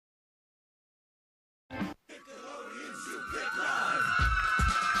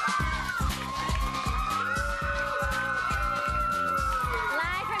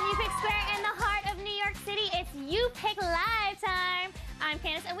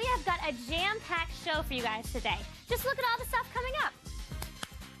Candace, and we have got a jam-packed show for you guys today. Just look at all the stuff coming up.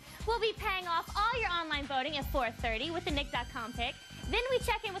 We'll be paying off all your online voting at 4:30 with the Nick.com pick. Then we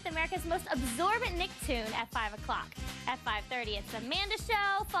check in with America's most absorbent Nick tune at 5 o'clock. At 5:30, it's Amanda's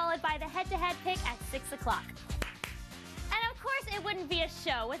show, followed by the head-to-head pick at 6 o'clock. And of course, it wouldn't be a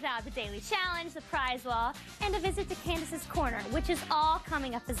show without the Daily Challenge, the prize wall, and a visit to Candace's Corner, which is all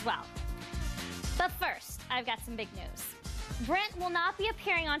coming up as well. But first, I've got some big news. Brent will not be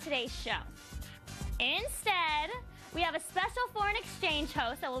appearing on today's show. Instead, we have a special foreign exchange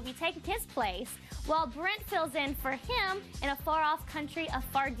host that will be taking his place while Brent fills in for him in a far-off country of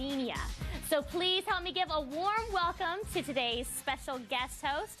Sardinia. So please help me give a warm welcome to today's special guest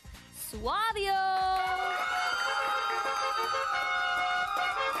host, Suavio!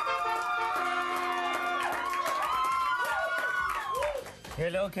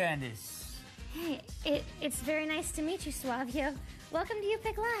 Hello, Candace. Hey, it's very nice to meet you, Suavio. Welcome to You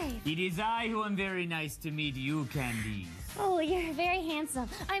Pick Live. It is I who am very nice to meet you, Candice. Oh, you're very handsome.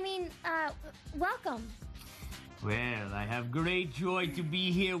 I mean, welcome. Well, I have great joy to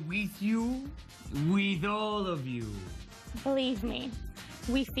be here with you, with all of you. Believe me,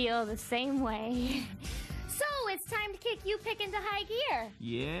 we feel the same way. So, it's time to kick You Pick into high gear.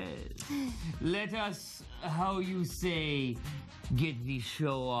 Yes. Let us, how you say, get the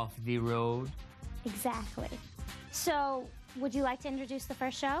show off the road. Exactly. So, would you like to introduce the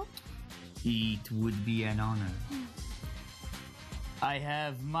first show? It would be an honor. I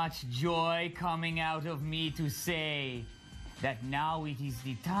have much joy coming out of me to say that now it is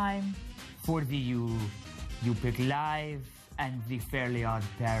the time for the You Pick Live and the Fairly Odd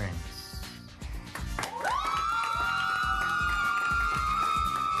Parents.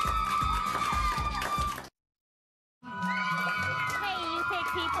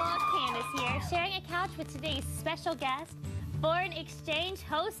 Sharing a couch with today's special guest, foreign exchange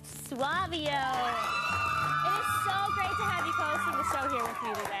host, Suavio. It is so great to have you co-hosting the show here with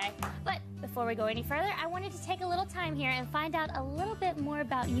me today. But before we go any further, I wanted to take a little time here and find out a little bit more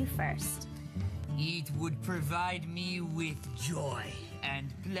about you first. It would provide me with joy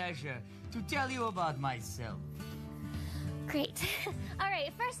and pleasure to tell you about myself. Great. All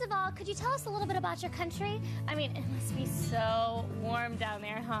right, first of all, could you tell us a little bit about your country? I mean, it must be so warm down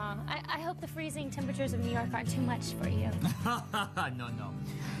there, huh? I hope the freezing temperatures of New York aren't too much for you. No.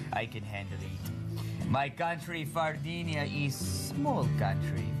 I can handle it. My country, Sardinia, is small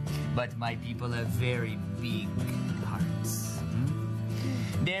country, but my people have very big hearts.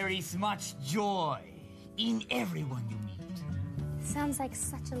 There is much joy in everyone you meet. Sounds like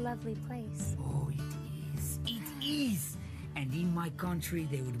such a lovely place. Oh, it is. It is. And in my country,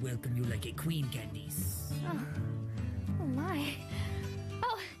 they would welcome you like a queen, Candice. Oh my.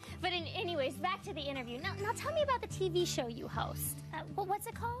 Oh, but anyways, back to the interview. Now tell me about the TV show you host. What's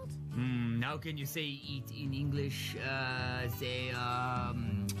it called? How can you say it in English? Say,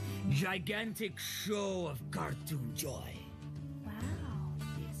 gigantic show of cartoon joy. Wow.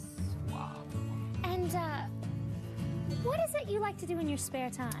 Yes, wow. And, what is it you like to do in your spare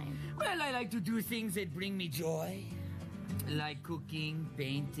time? Well, I like to do things that bring me joy. Like cooking,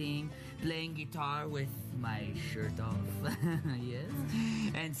 painting, playing guitar with my shirt off, yes,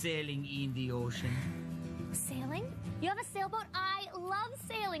 and sailing in the ocean. Sailing? You have a sailboat? I love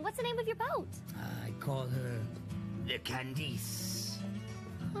sailing. What's the name of your boat? I call her the Candice.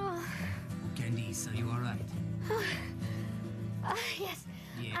 Oh. Candice, are you all right? Yes.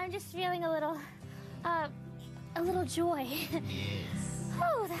 Yeah. I'm just feeling a little joy. Yes.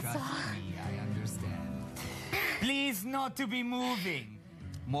 Oh, that's Trust all. me, I understand. Please not to be moving.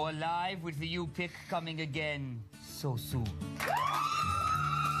 More live with the You Pick coming again so soon.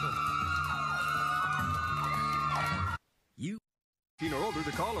 You 18 or older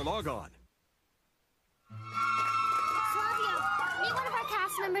to call or log on. Flavio, meet one of our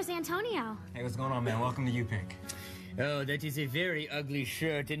cast members, Antonio. Hey, what's going on, man? Welcome to You Pick. Oh, that is a very ugly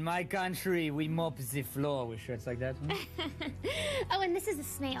shirt. In my country, we mop the floor with shirts like that. Oh, and this is a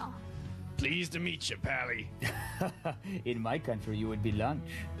snail. Pleased to meet you, Pally. In my country, you would be lunch.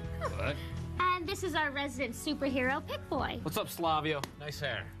 What? And this is our resident superhero, Pick Boy. What's up, Slavio? Nice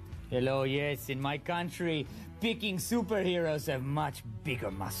hair. Hello, yes. In my country, picking superheroes have much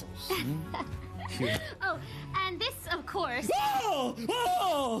bigger muscles. Sure. Oh, and this, of course... Oh!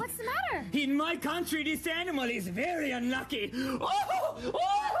 Oh! What's the matter? In my country, this animal is very unlucky. Oh!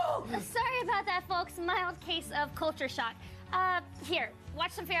 Oh! Sorry about that, folks. Mild case of culture shock. Here,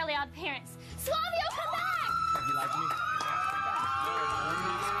 watch some Fairly Odd Parents. Suavio, come back! You like me?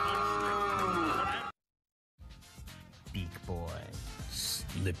 Big boy.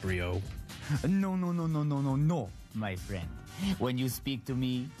 Slippery-o. No, my friend. When you speak to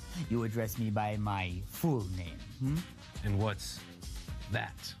me, you address me by my full name. And what's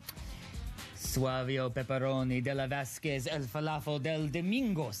that? Suavio Pepperoni della Vasquez El Falafel del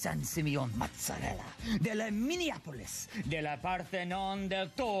Domingo San Simeon Mozzarella della Minneapolis della Parthenon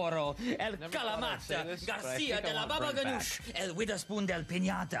del Toro El Calamata Garcia della Baba Ganoush El Witherspoon del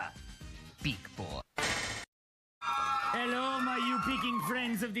Piñata Peak Boy. Hello, my you picking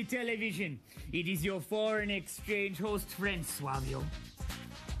friends of the television. It is your foreign exchange host friend Suavio.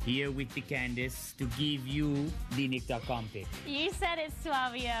 Here with the Candace to give you the Nick.com pick. You said it,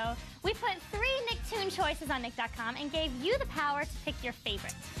 Suavio. We put 3 Nicktoon choices on Nick.com and gave you the power to pick your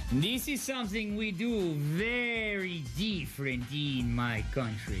favorite. This is something we do very different in my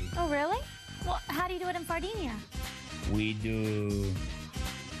country. Oh, really? Well, how do you do it in Sardinia? We do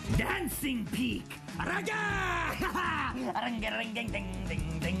dancing peak. Raga!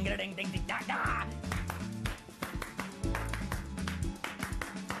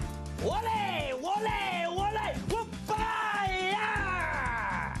 Wole! Wole! Wole! Whoopaya!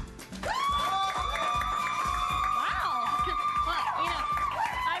 Wow. Well,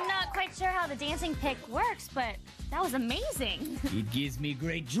 I'm not quite sure how the dancing pick works, but that was amazing. It gives me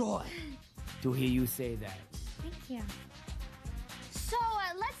great joy to hear you say that. Thank you. So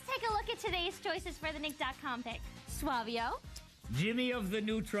let's take a look at today's choices for the Nick.com pick. Suavio. Jimmy of the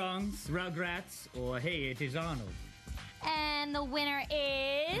Neutrons, Rugrats, or Hey, It Is Arnold. And the winner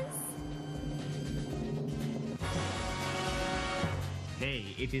is...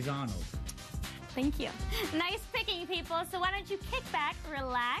 Hey, It Is Arnold. Thank you. Nice picking, people. So why don't you kick back,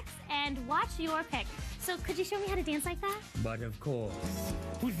 relax, and watch your pick. So could you show me how to dance like that? But of course.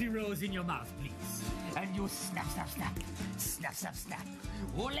 Put the rose in your mouth, please. And you snap, snap, snap. Snap, snap, snap.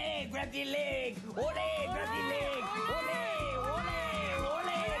 Ole, grab the leg. Ole, grab the leg. Ole, ole,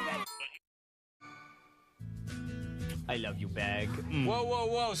 ole. I love you, bag. Whoa, whoa,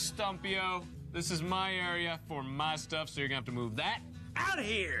 whoa, Stumpio. This is my area for my stuff, so you're gonna have to move that out of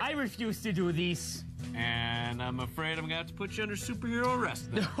here. I refuse to do this. And I'm afraid I'm gonna have to put you under superhero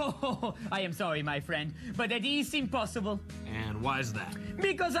arrest now. Oh, I am sorry, my friend, but that is impossible. And why is that?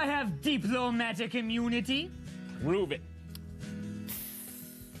 Because I have diplomatic immunity. Prove it.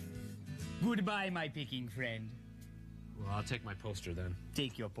 Goodbye, my picking friend. Well, I'll take my poster then.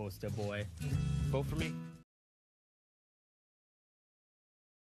 Take your poster, boy. Vote for me.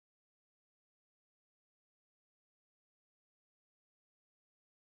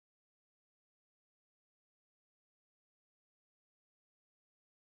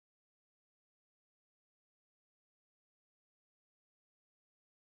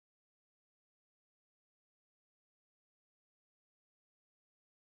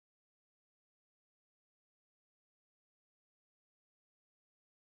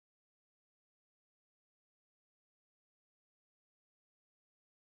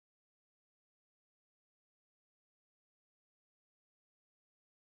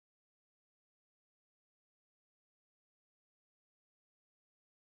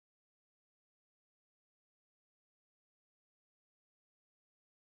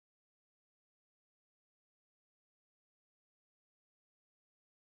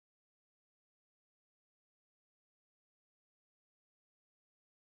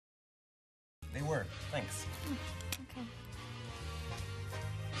 They were. Thanks. Okay.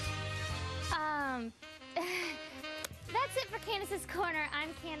 That's it for Candace's Corner.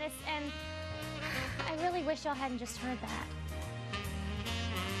 I'm Candace, and I really wish y'all hadn't just heard that.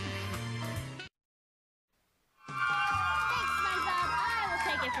 Thanks, SpongeBob. I will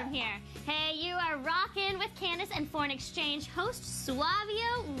take it from here. Hey, you are rocking with Candace and foreign exchange host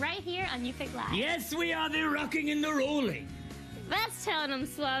Suavio right here on You Pick Live. Yes, we are the rocking and the rolling. That's telling them,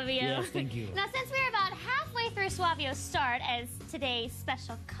 Suavio. Yes, thank you. Now, since we're about halfway through Suavio's start as today's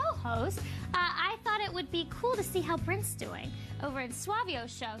special co-host, I thought it would be cool to see how Brent's doing over in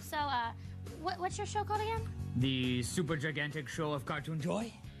Suavio's show. So, what's your show called again? The super gigantic show of cartoon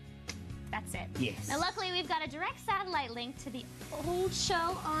joy? That's it. Yes. Now, luckily, we've got a direct satellite link to the old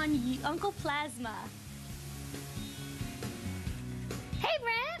show on Uncle Plasma. Hey,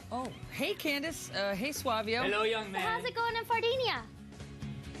 Brent. Oh, hey, Candace. Hey, Suavio. Hello, young man. How's it going in Sardinia?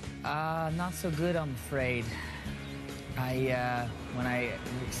 Not so good, I'm afraid. When I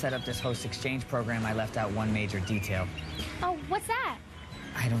set up this host exchange program, I left out one major detail. Oh, what's that?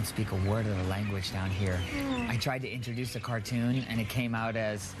 I don't speak a word of the language down here. I tried to introduce a cartoon, and it came out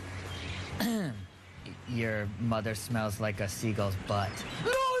as... Your mother smells like a seagull's butt.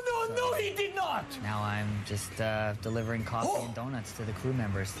 No, he did not! Now I'm just delivering coffee and donuts to the crew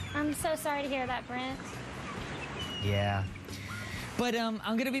members. I'm so sorry to hear that, Brent. Yeah. But I'm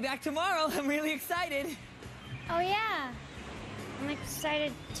gonna be back tomorrow. I'm really excited. Oh, yeah. I'm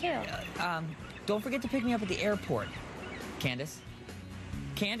excited too. Don't forget to pick me up at the airport. Candace?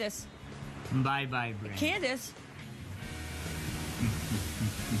 Candace? Bye-bye, Brent. Candace?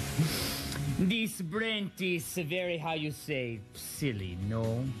 This Brent is very, how you say, silly,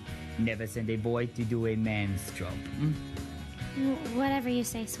 no? Never send a boy to do a man's job. Whatever you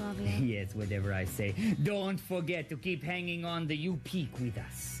say, Swabio. Yes, whatever I say. Don't forget to keep hanging on the U peak with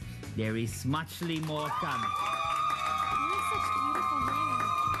us. There is muchly more coming. You have such beautiful hair.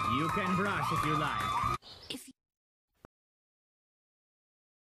 You can brush if you like.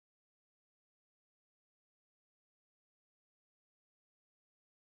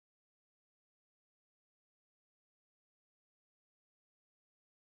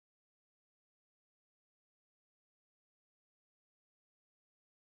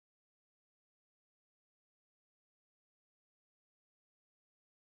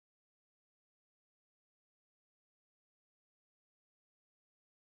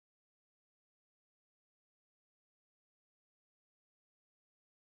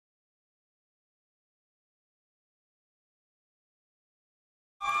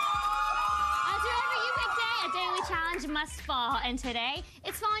 Challenge must fall, and today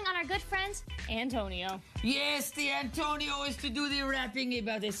it's falling on our good friend Antonio. Yes, the Antonio is to do the rapping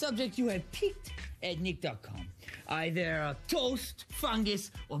about a subject you have picked at Nick.com. Either a toast, fungus,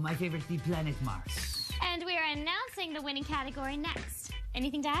 or my favorite, the planet Mars. And we are announcing the winning category next.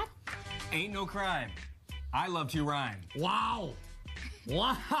 Anything to add? Ain't no crime. I love to rhyme. Wow!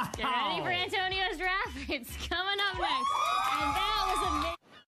 Wow! Get ready for Antonio's rap. It's coming up next. And that was amazing.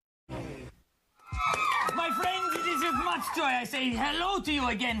 My friends, it is with much joy I say hello to you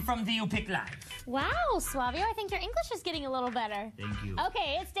again from the U-Pick Live. Wow, Swabio, I think your English is getting a little better. Thank you.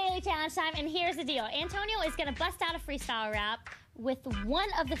 Okay, it's Daily Challenge time, and here's the deal. Antonio is going to bust out a freestyle rap with one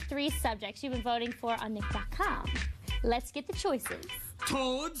of the 3 subjects you've been voting for on Nick.com. Let's get the choices.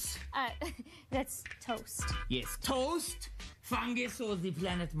 Toads? That's toast. Yes, toast, fungus, or the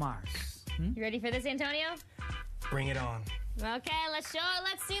planet Mars. You ready for this, Antonio? Bring it on. Okay, let's show it.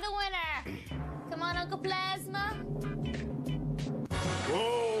 Let's see the winner. Come on, Uncle Plasma.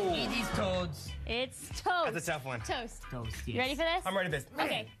 Whoa! It is toads. It's toast. That's a tough one. Toast. Toast, yes. You ready for this? I'm ready for this.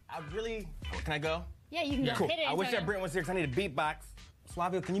 Okay. Can I go? Yeah, you can go. Cool. Hit it, I wish Antonio. that Brent was here because I need a beatbox.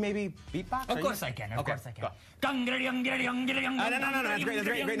 Swabio, can you maybe beatbox? Of course I can. Of course I can. Go. No, that's great. That's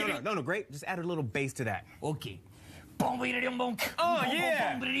great. Great. No, great. Just add a little bass to that. Okay. Oh,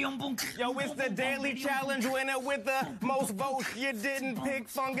 yeah. Yo, it's the Daily Challenge winner with the most votes. You didn't pick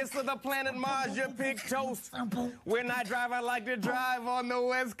fungus or the planet Mars, you picked toast. When I drive, I like to drive on the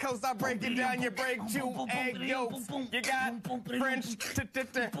West Coast. I break it down, you break 2 egg yolks. You got French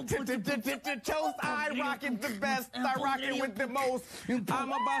toast. I rock it the best. I rock it with the most. I'm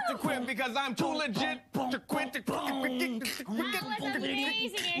about to quit because I'm too legit to quit. That was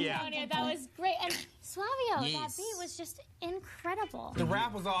amazing, Antonio. That was great. And Swabio, that beat was just incredible. The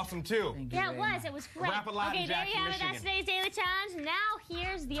rap was awesome, too. Yeah, it was. It was great. Rap a lot okay, in there you Jackson, have it. That's Michigan. today's Daily Challenge. Now,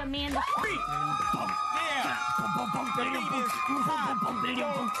 here's the Amanda.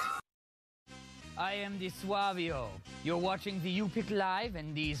 I am the Swabio. You're watching the U-Pick Live,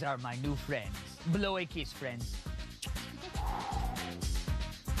 and these are my new friends. Blow a kiss, friends.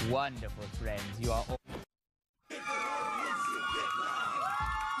 Wonderful friends. You are all...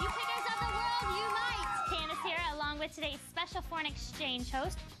 You pickers of the world, unite! Candace here, along with today's special foreign exchange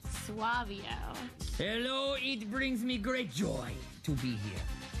host, Swabio. Hello, it brings me great joy to be here.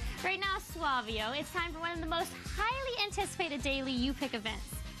 Right now, Swabio, it's time for one of the most highly anticipated daily U-Pick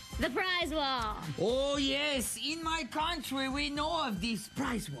events, the prize wall. Oh, yes. In my country, we know of this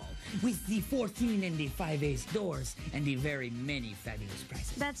prize wall with the 14 and the 5 ace doors and the very many fabulous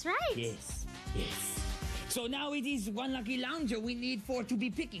prizes. That's right. Yes, yes. So now it is one lucky lounger we need for to be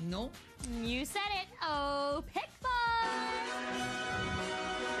picking, no? You said it. Oh, pick ball.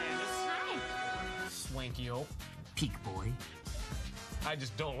 Hi. Swanky-o. Pick boy. I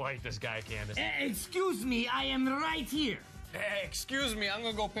just don't like this guy, Candace. Excuse me, I am right here. Hey, excuse me, I'm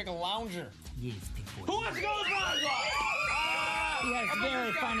gonna go pick a lounger. Yes, pick boy. Who wants to go to the prize wall? He has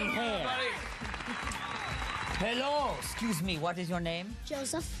very funny hair. Hello, excuse me, what is your name?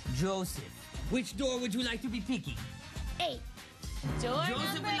 Joseph. Joseph. Which door would you like to be picking? 8. Door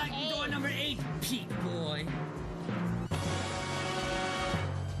Joseph number would like 8. door number 8. Pick boy.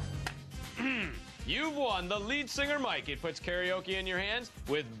 You've won the lead singer mic. It puts karaoke in your hands.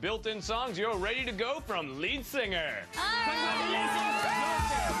 With built-in songs, you're ready to go from lead singer. Congratulations,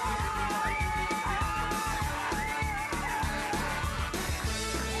 Joseph.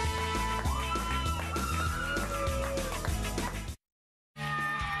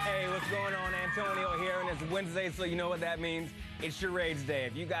 Hey, what's going on? Antonio here, and it's Wednesday, so you know what that means. it's charades day.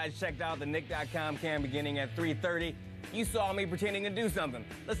 If you guys checked out the Nick.com cam beginning at 3:30, you saw me pretending to do something.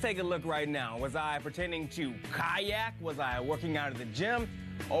 Let's take a look right now. Was I pretending to kayak? Was I working out at the gym?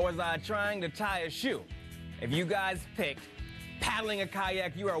 Or was I trying to tie a shoe? If you guys picked paddling a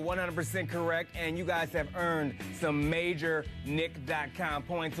kayak, you are 100% correct, and you guys have earned some major Nick.com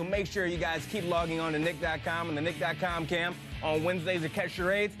points. So make sure you guys keep logging on to Nick.com and the Nick.com cam on Wednesdays to catch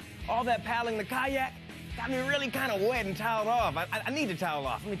charades. All that paddling the kayak got me really kind of wet and toweled off. I need to towel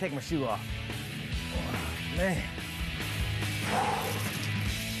off. Let me take my shoe off. Oh, man.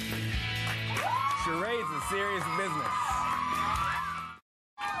 Charades is serious business.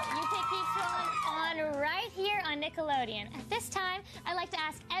 You can keep scrolling on right here on Nickelodeon. At this time, I'd like to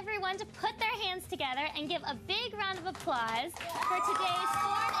ask everyone to put their hands together and give a big round of applause for today's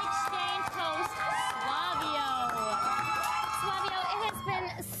foreign exchange host, Suavio. Suavio, it has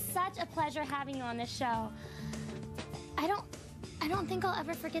been such a pleasure having you on this show. I don't think I'll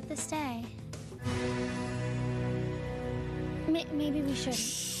ever forget this day. Maybe we shouldn't.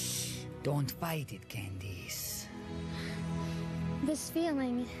 Shh. Don't fight it, Candice. This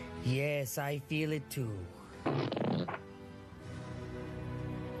feeling. Yes, I feel it too.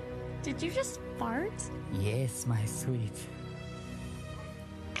 Did you just fart? Yes, my sweet.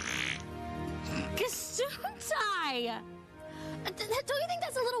 Gesundheit! Don't you think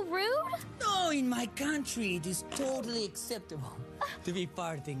that's a little rude? No, in my country, it is totally acceptable to be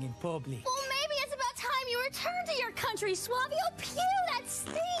farting in public. Well, maybe it's about time you return to your country, Suavio. Pew, that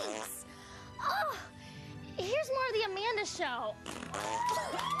stinks! Oh, here's more of the Amanda Show.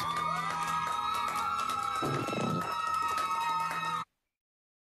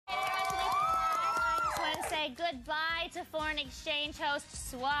 I just want to say goodbye to foreign exchange host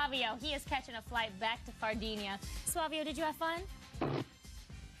Suavio. He is catching a flight back to Sardinia. Suavio, did you have fun?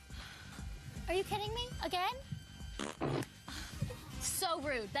 Are you kidding me? Again? So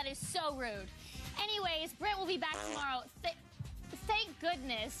rude. That is so rude. Anyways, Brent will be back tomorrow. Thank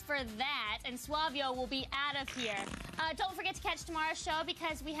goodness for that, and Suavio will be out of here. Don't forget to catch tomorrow's show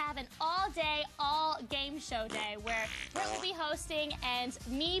because we have an all-day, all-game show day where Brent will be hosting, and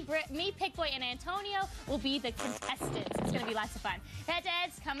me, Pick Boy, and Antonio will be the contestants. It's going to be lots of fun.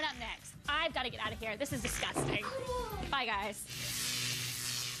 Head-to-head's coming up next. I've got to get out of here. This is disgusting. Bye, guys.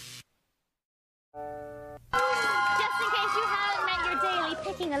 Just in case you haven't met your daily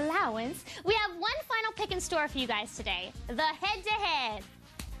picking allowance, we have one final pick in store for you guys today. The head-to-head.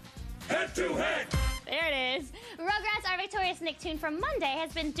 Head-to-head! There it is. Rugrats' Our Victorious Nicktoon from Monday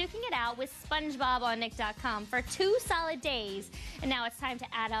has been duking it out with SpongeBob on Nick.com for 2 solid days. And now it's time to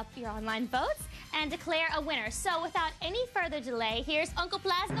add up your online votes and declare a winner. So without any further delay, here's Uncle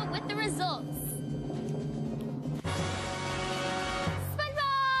Plasma with the results.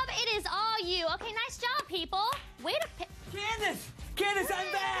 You. Okay, nice job, people. Way to pick. Candice,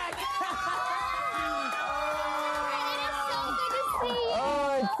 I'm back! It is so good to see you. Oh,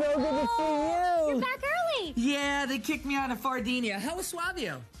 it's so good to see you. You're back early. Yeah, they kicked me out of Sardinia. How was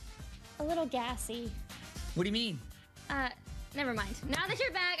Suavio? A little gassy. What do you mean? Never mind. Now that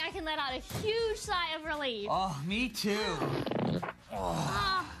you're back, I can let out a huge sigh of relief. Oh, me too.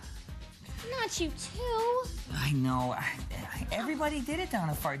 Not you too. I know. Everybody did it down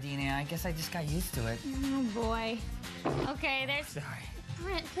in Sardinia. I guess I just got used to it. Oh, boy. Okay, there's... Sorry.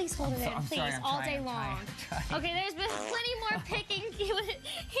 Brent, please hold it in, I'm please, sorry, I'm all trying, day I'm long. trying. Okay, there's been plenty more picking here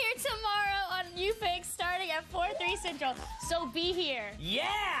tomorrow on YouPick starting at 4/3 Central, so be here.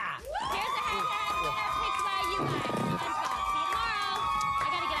 Yeah! Here's the head-to-head winner picked by you guys. SpongeBob. See you tomorrow. I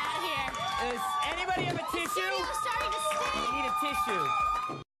gotta get out of here. Does anybody have a tissue? Studio's starting to stink. I need a tissue.